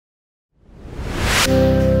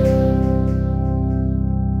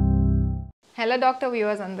Hello doctor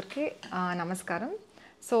viewers అందరికీ నమస్కారం.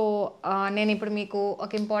 So నేను ఇప్పుడు మీకు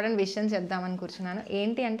ఒక ఇంపార్టెంట్ విషయం చెప్దామని కూర్చున్నాను.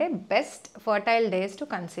 ఏంటి అంటే best fertile days to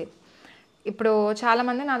conceive. ఇప్పుడు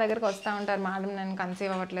చాలామంది నా దగ్గరకు వస్తూ ఉంటారు, మేడం నేను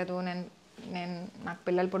కన్సీవ్ అవ్వట్లేదు, నేను నాకు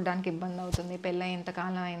పిల్లలు పుట్టడానికి ఇబ్బంది అవుతుంది, పెళ్ళి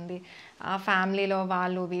ఇంతకాలం అయింది, ఫ్యామిలీలో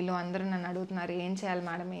వాళ్ళు వీళ్ళు అందరూ నన్ను అడుగుతున్నారు ఏం చేయాలి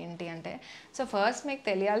మేడం ఏంటి అంటే. సో ఫస్ట్ మీకు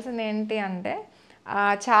తెలియాల్సింది ఏంటి అంటే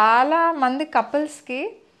చాలామంది కపుల్స్కి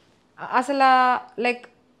అసలు like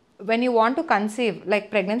when you want to conceive like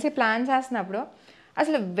pregnancy plan చేసినప్పుడు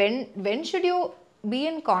అసలు when should you be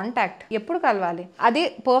in contact, ఎప్పుడు కలవాలి అది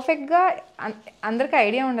పర్ఫెక్ట్గా అందరికీ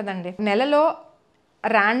ఐడియా ఉండదండి. నెలలో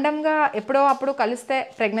ర్యాండమ్గా ఎప్పుడో అప్పుడు కలిస్తే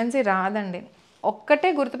ప్రెగ్నెన్సీ రాదండి.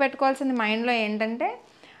 ఒక్కటే గుర్తుపెట్టుకోవాల్సింది మైండ్లో ఏంటంటే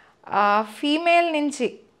ఫీమేల్ నుంచి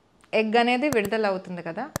ఎగ్ అనేది విడుదల అవుతుంది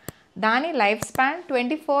కదా, దాని life span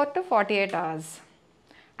 24 to 48 hours.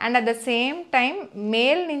 And at the same time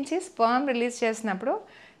male నుంచి స్పర్మ్ రిలీజ్ చేసినప్పుడు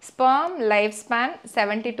స్పర్మ్ లైఫ్ స్పాన్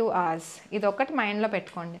 72 hours. ఇది ఒకటి మైండ్లో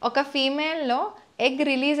పెట్టుకోండి. ఒక ఫీమేల్లో ఎగ్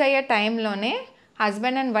రిలీజ్ అయ్యే టైంలోనే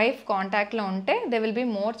హస్బెండ్ అండ్ వైఫ్ కాంటాక్ట్లో ఉంటే they will be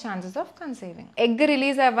more chances of conceiving. Egg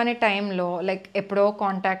release అవ్వని టైంలో లైక్ ఎప్పుడో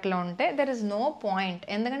కాంటాక్ట్లో ఉంటే దెర్ ఇస్ నో పాయింట్.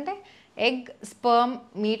 ఎందుకంటే ఎగ్ స్పర్మ్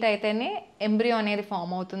మీట్ అయితేనే ఎంబ్రియో అనేది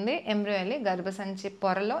ఫామ్ అవుతుంది, ఎంబ్రియో వెళ్ళి గర్భసంచి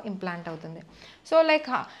పొరలో ఇంప్లాంట్ అవుతుంది. సో లైక్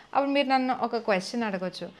అప్పుడు మీరు నన్ను ఒక క్వశ్చన్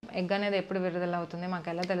అడగచ్చు, ఎగ్ అనేది ఎప్పుడు విడుదల అవుతుంది మాకు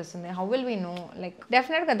ఎలా తెలుస్తుంది, how will we know? Like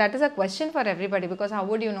డెఫినెట్గా that is a question for everybody, because how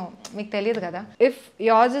would you know? మీకు తెలియదు కదా. If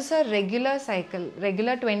yours is a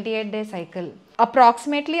regular 28-day cycle,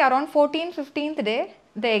 approximately around 14th-15th day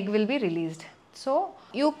the egg will be released. So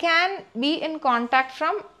you can be in contact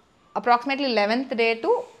from approximately 11th day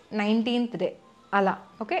to 19th day అలా.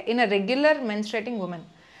 Okay, in a regular menstruating women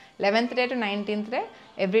 11th day to 19th day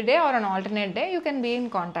every day or an alternate day you can be in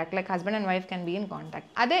contact, like husband and wife can be in contact.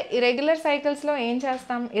 అదే irregular సైకిల్స్లో ఏం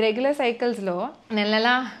చేస్తాం, irregular సైకిల్స్లో నెల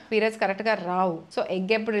periods కరెక్ట్గా రావు. So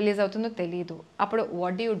egg ఎప్పుడు release అవుతుందో తెలియదు. అప్పుడు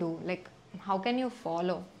what do you do, like how can you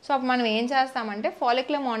follow? So అప్పుడు మనం ఏం చేస్తామంటే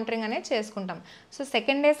ఫాలిక్యులర్ మానిటరింగ్ అనేది చేసుకుంటాం. సో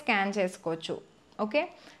సెకండ్ డే స్కాన్ చేసుకోవచ్చు. ఓకే,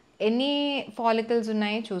 ఎన్ని ఫాలికల్స్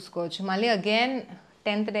ఉన్నాయి చూసుకోవచ్చు. మళ్ళీ అగైన్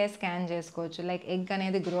 10th day స్కాన్ చేసుకోవచ్చు, లైక్ ఎగ్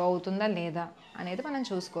అనేది గ్రో అవుతుందా లేదా అనేది మనం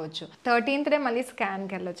చూసుకోవచ్చు. 13th day మళ్ళీ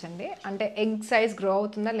స్కాన్కి వెళ్ళొచ్చండి, అంటే ఎగ్ సైజ్ గ్రో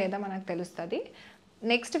అవుతుందా లేదా మనకు తెలుస్తుంది.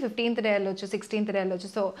 నెక్స్ట్ 15th day వెళ్ళొచ్చు, 16th day వెళ్ళొచ్చు.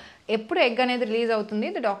 సో ఎప్పుడు ఎగ్ అనేది రిలీజ్ అవుతుంది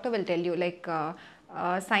the doctor will tell you, like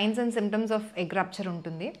science and symptoms of egg rupture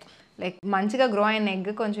ఉంటుంది. లైక్ మంచిగా గ్రో అయిన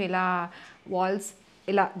ఎగ్ కొంచెం ఇలా వాల్స్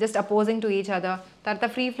ఇలా just opposing to each other, తర్వాత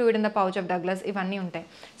free fluid in the pouch of Douglas, ఇవన్నీ ఉంటాయి.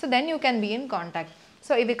 So then you can be in contact.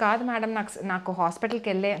 So ఇవి కాదు మేడం నాకు హాస్పిటల్కి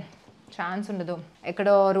వెళ్ళే ఛాన్స్ ఉండదు,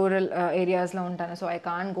 ఎక్కడో రూరల్ ఏరియాస్లో ఉంటాను, so I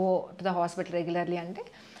can't go to the hospital regularly అంటే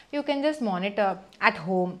you can just monitor at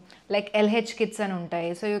home, like LH kits అని ఉంటాయి.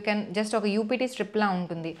 సో యూ కెన్ జస్ట్ ఒక యూపీటీ స్ట్రిప్లా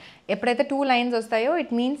ఉంటుంది. ఎప్పుడైతే 2 lines వస్తాయో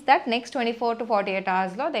it means that next 24 to 48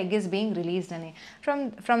 hours the egg is being released అని.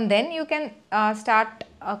 From then you can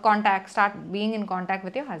start being in contact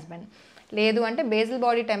with your husband. లేదు అంటే basil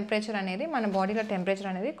body temperature అనేది, మన బాడీలో టెంపరేచర్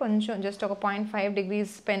అనేది కొంచెం జస్ట్ ఒక 0.5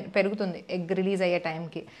 degrees పెరుగుతుంది ఎగ్ రిలీజ్ అయ్యే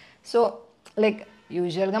టైంకి. సో లైక్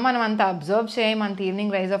యూజువల్గా మనం అంత అబ్జర్వ్ చేయం అంత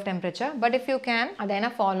evening rise of temperature, but if you can అదైనా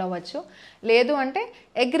ఫాలో అవ్వచ్చు. లేదు అంటే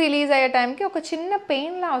ఎగ్ రిలీజ్ అయ్యే టైంకి ఒక చిన్న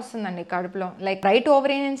పెయిన్లా వస్తుందండి కడుపులో, లైక్ రైట్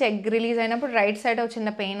ఓవరీ నుంచి ఎగ్ రిలీజ్ అయినప్పుడు రైట్ సైడ్ ఒక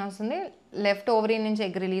చిన్న పెయిన్ వస్తుంది, లెఫ్ట్ ఓవరీ నుంచి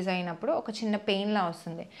ఎగ్ రిలీజ్ అయినప్పుడు ఒక చిన్న పెయిన్లా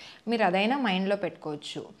వస్తుంది. మీరు అదైనా మైండ్లో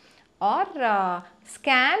పెట్టుకోవచ్చు. Are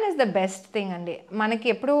scan is the best thing అండి. మనకి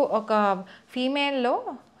ఎప్పుడు ఒక ఫీమేల్లో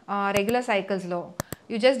regular సైకిల్స్లో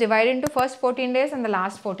you just divide into first 14 days and the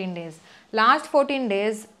last 14 days. Last 14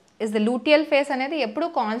 days is the luteal face అనేది ఎప్పుడు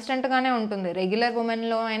కాన్స్టెంట్గానే ఉంటుంది, రెగ్యులర్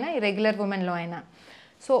ఉమెన్లో అయినా ఇరెగ్యులర్ ఉమెన్లో అయినా.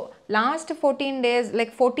 So last 14 days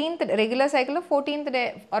like 14th regular సైకిల్లో 14th day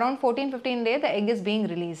around 14-15 day the egg is being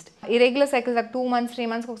released. Irregular cycles like 2 months 3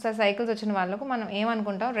 months ఒకసారి cycles వచ్చిన వాళ్ళకు మనం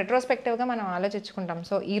ఏమనుకుంటాం, రెట్రోస్పెక్టివ్గా మనం ఆలోచించుకుంటాం.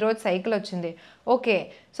 సో ఈరోజు సైకిల్ వచ్చింది, okay,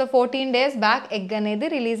 so 14 days back egg అనేది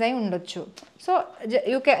రిలీజ్ అయి ఉండొచ్చు. సో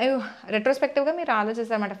రెట్రోస్పెక్టివ్గా మీరు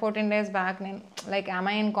ఆలోచిస్తారన్నమాట, 14 days బ్యాక్ నేను like am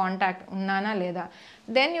I in contact ఉన్నానా లేదా.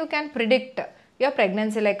 Then you can predict your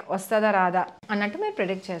pregnancy, like వస్తుందా రాదా అన్నట్టు మీరు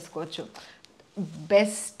ప్రిడిక్ట్ చేసుకోవచ్చు.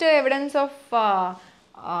 Best evidence of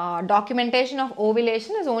documentation of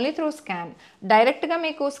ovulation is only through scan. డైరెక్ట్గా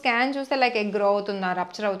మీకు స్కాన్ చూస్తే లైక్ ఎగ్ గ్రో అవుతుందా,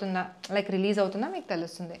 రప్చర్ అవుతుందా, లైక్ రిలీజ్ అవుతుందా మీకు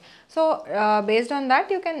తెలుస్తుంది. So based on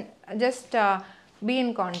that you can just be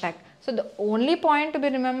in contact. So the only point to be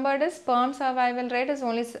remembered is sperm survival rate is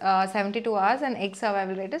only 72 hours and egg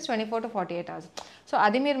survival rate is 24 to 48 hours. So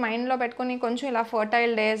అది మీరు మైండ్లో పెట్టుకొని కొంచెం ఇలా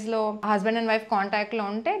fertile డేస్లో husband and wife కాంటాక్ట్లో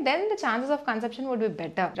ఉంటే then the chances of conception would be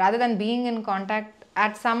better rather than being in contact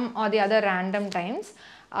at some or the other random times.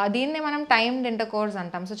 దీన్నే మనం టైమ్డ్ ఇంటర్కోర్స్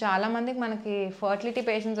అంటాం. సో చాలామందికి మనకి ఫర్టిలిటీ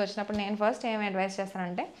పేషెంట్స్ వచ్చినప్పుడు నేను ఫస్ట్ ఏం అడ్వైస్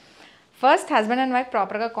చేస్తానంటే, ఫస్ట్ హస్బెండ్ అండ్ వైఫ్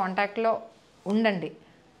ప్రాపర్గా కాంటాక్ట్లో ఉండండి.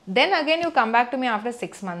 Then again you come back to me after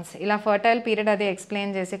 6 months. ఇలా ఫర్టైల్ పీరియడ్ అది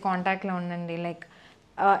ఎక్స్ప్లెయిన్ చేసి కాంటాక్ట్లో ఉండండి. Like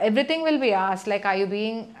everything will be as like I you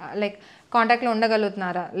being like కాంటాక్ట్లో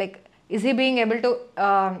ఉండగలుగుతున్నారా, like is he being able to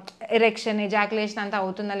erection ejaculation అంతా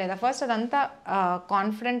అవుతుందా లేదా, ఫస్ట్ అదంతా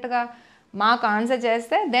కాన్ఫిడెంట్గా మాకు ఆన్సర్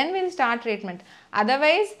చేస్తే then will start treatment.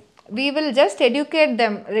 Otherwise we will just educate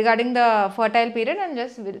them regarding the fertile period and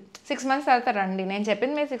just 6 months తర్వాత రండి, నేను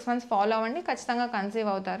చెప్పింది మీరు 6 months ఫాలో అవ్వండి, ఖచ్చితంగా కన్సీవ్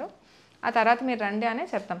అవుతారు, ఆ తర్వాత మీరు రండి అనే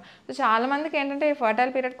చెప్తాం. సో చాలామందికి ఏంటంటే ఈ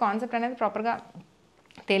ఫర్టైల్ పీరియడ్ కాన్సెప్ట్ అనేది ప్రాపర్గా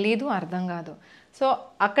తెలీదు, అర్థం కాదు. సో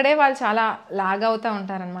అక్కడే వాళ్ళు చాలా లాగ్ అవుతూ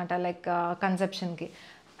ఉంటారనమాట లైక్ కన్సెప్షన్కి.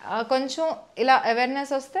 కొంచెం ఇలా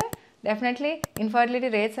అవేర్నెస్ వస్తే డెఫినెట్లీ ఇన్ఫర్టిలిటీ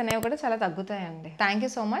రేట్స్ అనేవి కూడా చాలా తగ్గుతాయండి. Thank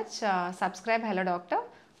you so much. Subscribe hello doctor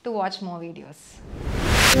to watch more videos.